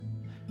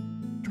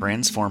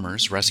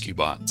Transformers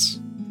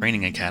RescueBots,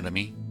 Training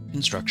Academy,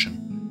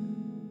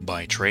 Construction,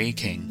 by Trey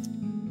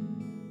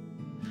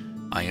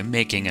King. I am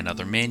making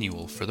another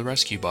manual for the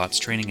RescueBots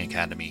Training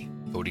Academy,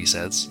 Cody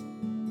says.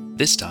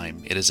 This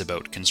time it is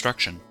about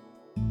construction.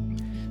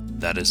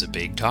 That is a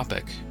big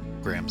topic,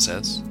 Graham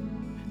says.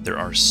 There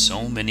are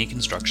so many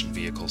construction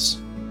vehicles.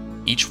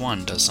 Each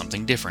one does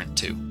something different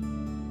too.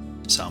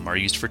 Some are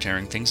used for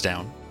tearing things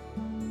down,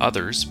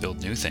 others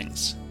build new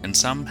things, and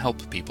some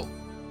help people.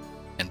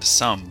 And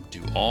some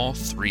do all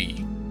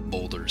three,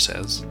 Boulder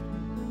says.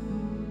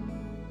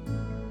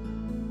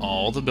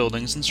 All the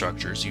buildings and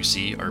structures you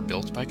see are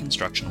built by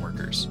construction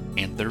workers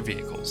and their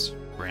vehicles,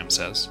 Graham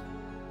says.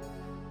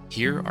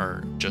 Here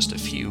are just a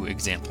few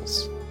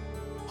examples.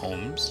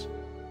 Homes,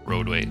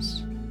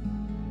 roadways,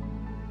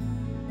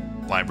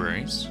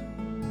 libraries,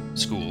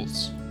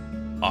 schools,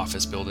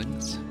 office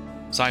buildings,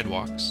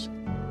 sidewalks,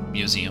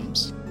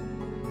 museums,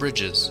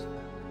 bridges.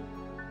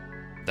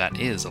 That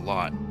is a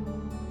lot.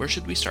 Where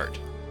should we start?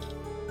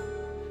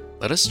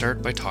 Let us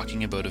start by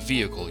talking about a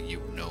vehicle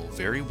you know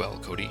very well,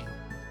 Cody.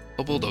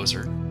 A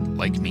bulldozer,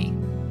 like me.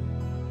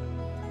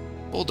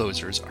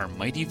 Bulldozers are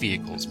mighty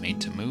vehicles made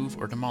to move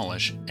or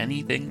demolish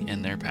anything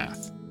in their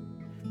path.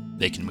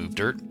 They can move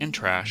dirt and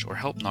trash or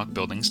help knock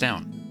buildings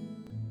down.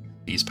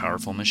 These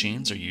powerful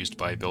machines are used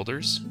by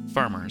builders,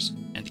 farmers,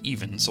 and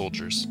even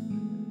soldiers.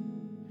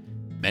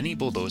 Many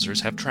bulldozers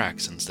have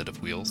tracks instead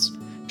of wheels,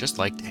 just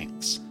like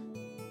tanks.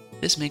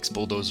 This makes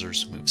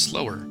bulldozers move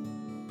slower,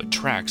 but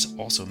tracks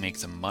also make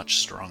them much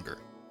stronger.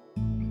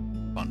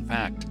 Fun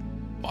fact,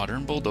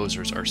 modern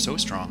bulldozers are so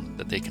strong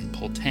that they can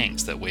pull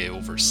tanks that weigh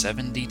over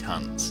 70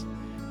 tons.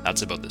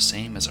 That's about the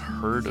same as a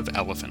herd of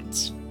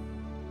elephants.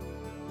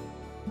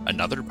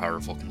 Another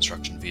powerful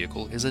construction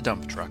vehicle is a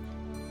dump truck.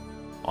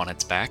 On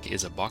its back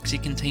is a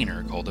boxy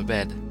container called a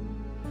bed,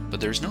 but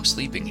there's no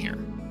sleeping here,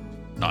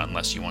 not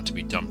unless you want to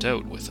be dumped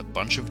out with a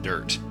bunch of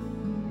dirt.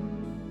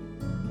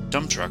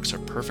 Dump trucks are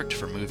perfect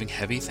for moving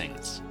heavy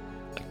things,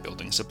 like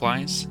building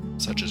supplies,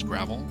 such as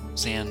gravel,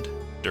 sand,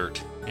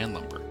 dirt, and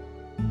lumber.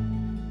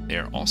 They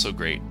are also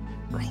great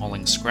for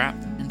hauling scrap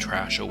and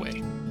trash away.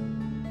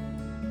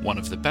 One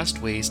of the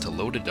best ways to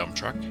load a dump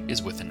truck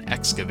is with an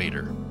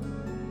excavator.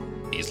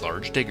 These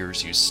large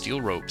diggers use steel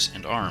ropes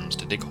and arms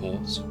to dig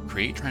holes,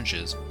 create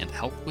trenches, and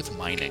help with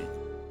mining.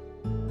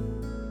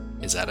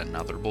 Is that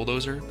another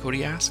bulldozer?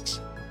 Cody asks.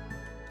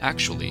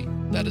 Actually,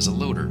 that is a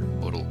loader,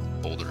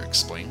 Boulder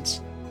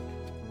explains.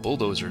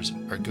 Bulldozers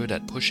are good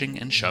at pushing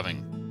and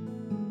shoving.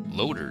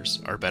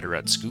 Loaders are better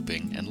at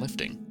scooping and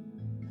lifting.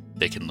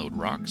 They can load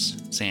rocks,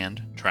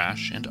 sand,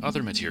 trash, and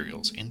other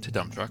materials into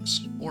dump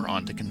trucks or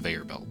onto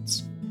conveyor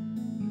belts.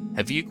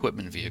 Heavy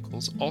equipment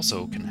vehicles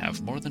also can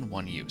have more than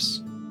one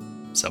use.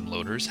 Some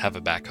loaders have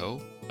a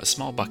backhoe, a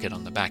small bucket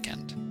on the back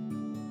end.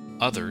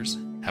 Others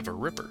have a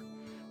ripper,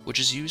 which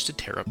is used to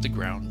tear up the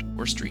ground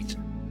or street.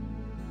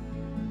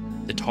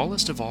 The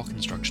tallest of all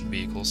construction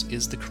vehicles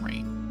is the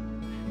crane.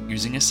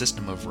 Using a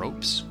system of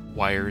ropes,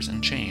 wires,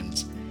 and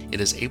chains,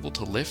 it is able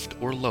to lift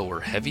or lower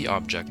heavy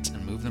objects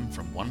and move them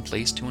from one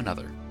place to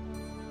another.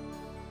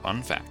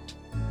 Fun fact,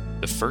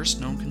 the first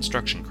known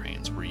construction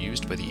cranes were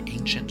used by the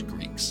ancient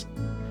Greeks.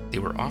 They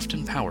were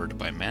often powered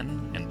by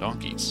men and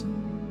donkeys.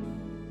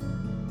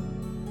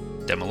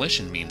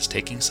 Demolition means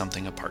taking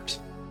something apart.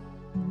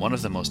 One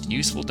of the most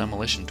useful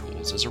demolition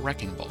tools is a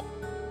wrecking ball.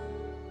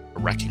 A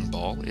wrecking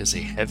ball is a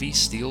heavy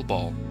steel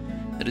ball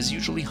that is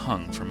usually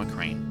hung from a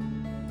crane.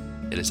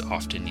 It is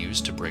often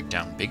used to break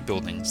down big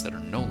buildings that are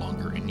no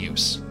longer in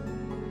use.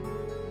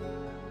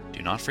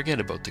 Do not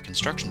forget about the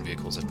construction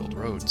vehicles that build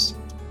roads.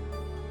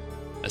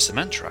 A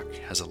cement truck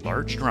has a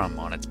large drum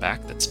on its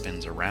back that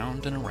spins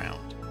around and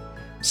around,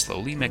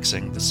 slowly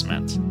mixing the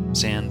cement,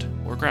 sand,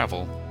 or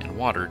gravel and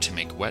water to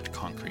make wet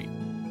concrete.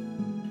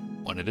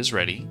 When it is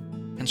ready,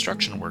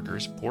 construction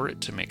workers pour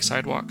it to make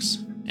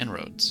sidewalks and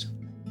roads.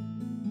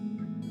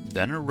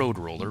 Then a road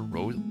roller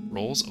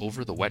rolls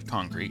over the wet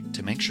concrete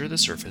to make sure the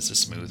surface is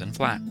smooth and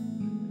flat.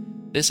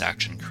 This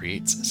action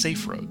creates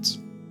safe roads.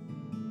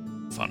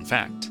 Fun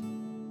fact,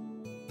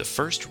 the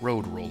first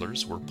road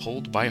rollers were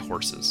pulled by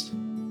horses.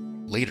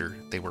 Later,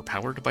 they were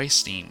powered by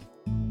steam.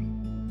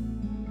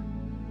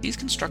 These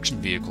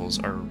construction vehicles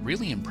are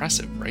really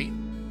impressive, right?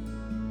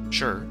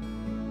 Sure,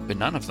 but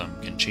none of them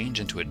can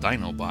change into a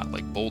Dinobot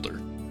like Boulder.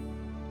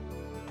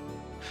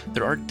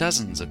 There are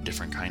dozens of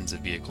different kinds of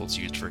vehicles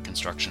used for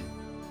construction.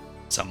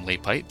 Some lay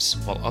pipes,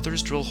 while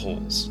others drill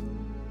holes.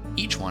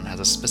 Each one has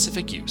a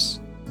specific use,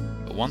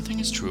 but one thing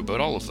is true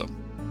about all of them.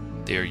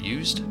 They are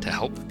used to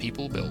help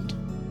people build.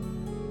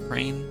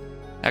 Crane,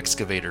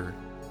 excavator,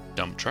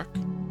 dump truck,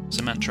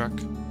 cement truck,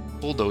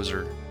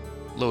 bulldozer,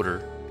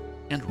 loader,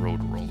 and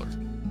road roller.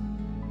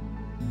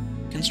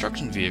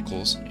 Construction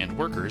vehicles and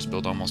workers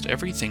build almost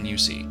everything you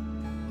see.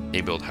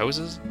 They build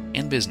houses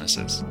and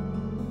businesses.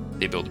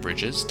 They build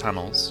bridges,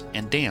 tunnels,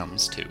 and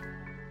dams too.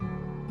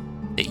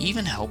 They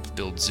even help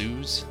build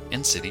zoos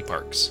and city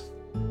parks.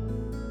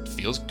 It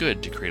feels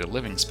good to create a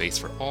living space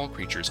for all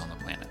creatures on the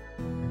planet.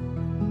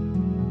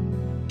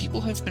 People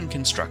have been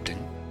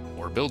constructing,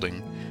 or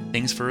building,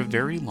 things for a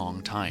very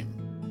long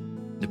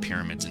time. The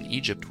pyramids in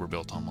Egypt were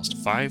built almost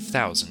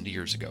 5,000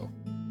 years ago.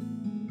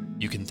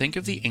 You can think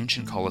of the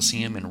ancient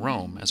Colosseum in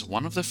Rome as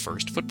one of the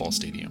first football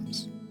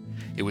stadiums.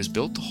 It was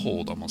built to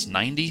hold almost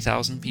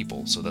 90,000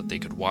 people so that they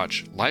could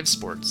watch live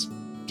sports,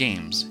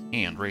 games,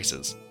 and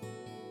races.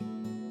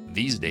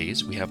 These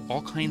days, we have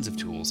all kinds of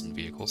tools and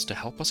vehicles to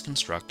help us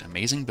construct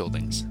amazing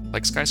buildings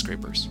like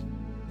skyscrapers.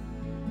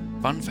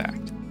 Fun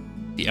fact,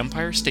 the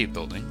Empire State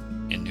Building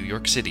in New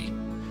York City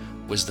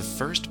was the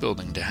first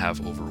building to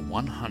have over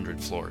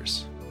 100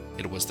 floors.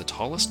 It was the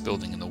tallest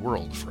building in the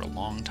world for a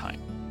long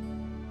time.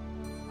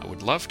 I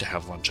would love to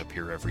have lunch up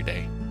here every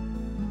day,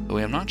 though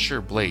I am not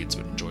sure Blades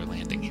would enjoy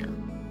landing here.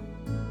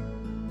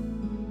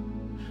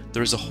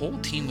 There is a whole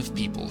team of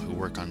people who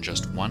work on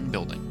just one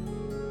building.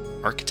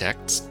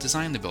 Architects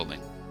design the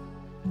building.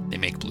 They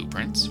make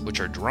blueprints,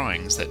 which are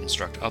drawings that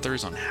instruct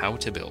others on how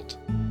to build.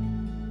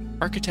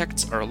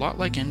 Architects are a lot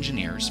like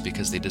engineers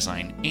because they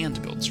design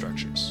and build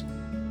structures.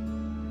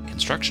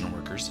 Construction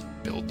workers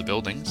build the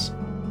buildings.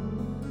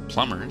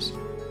 Plumbers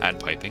add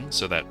piping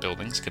so that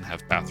buildings can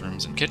have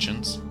bathrooms and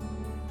kitchens.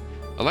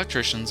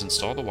 Electricians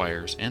install the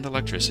wires and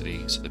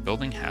electricity so the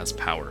building has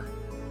power.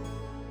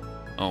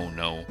 Oh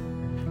no,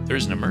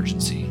 there's an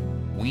emergency.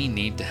 We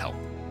need to help.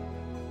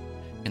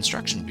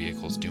 Construction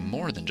vehicles do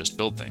more than just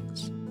build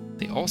things.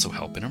 They also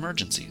help in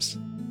emergencies.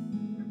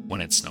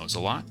 When it snows a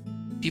lot,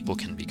 people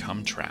can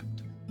become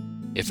trapped.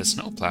 If a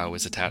snowplow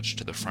is attached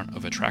to the front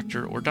of a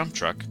tractor or dump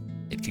truck,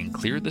 it can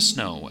clear the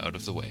snow out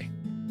of the way.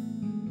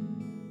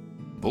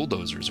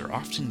 Bulldozers are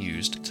often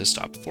used to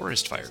stop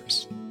forest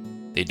fires.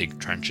 They dig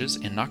trenches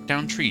and knock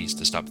down trees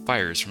to stop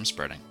fires from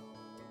spreading.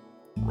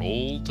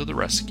 Roll to the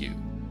rescue.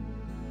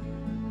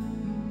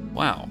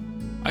 Wow,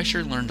 I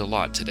sure learned a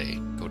lot today,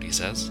 Cody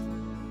says.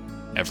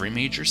 Every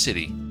major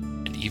city,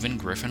 and even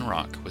Griffin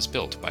Rock, was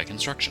built by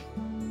construction.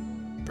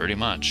 Pretty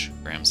much,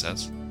 Graham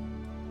says.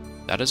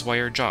 That is why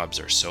our jobs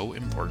are so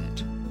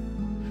important.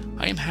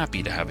 I am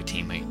happy to have a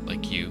teammate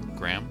like you,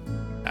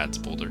 Graham, adds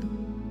Boulder.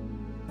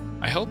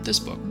 I hope this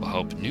book will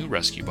help new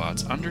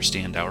RescueBots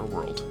understand our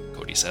world,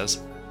 Cody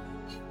says.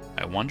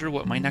 I wonder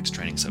what my next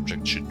training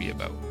subject should be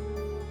about.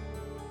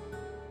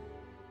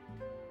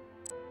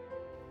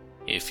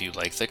 If you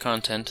like the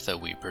content that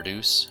we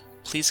produce,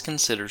 please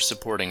consider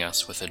supporting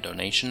us with a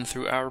donation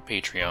through our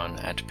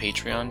Patreon at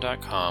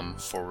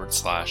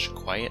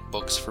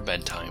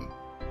patreon.com/quietbooksforbedtime.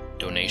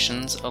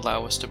 Donations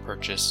allow us to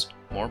purchase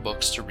more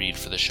books to read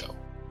for the show.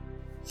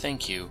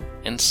 Thank you,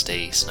 and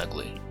stay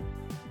snuggly.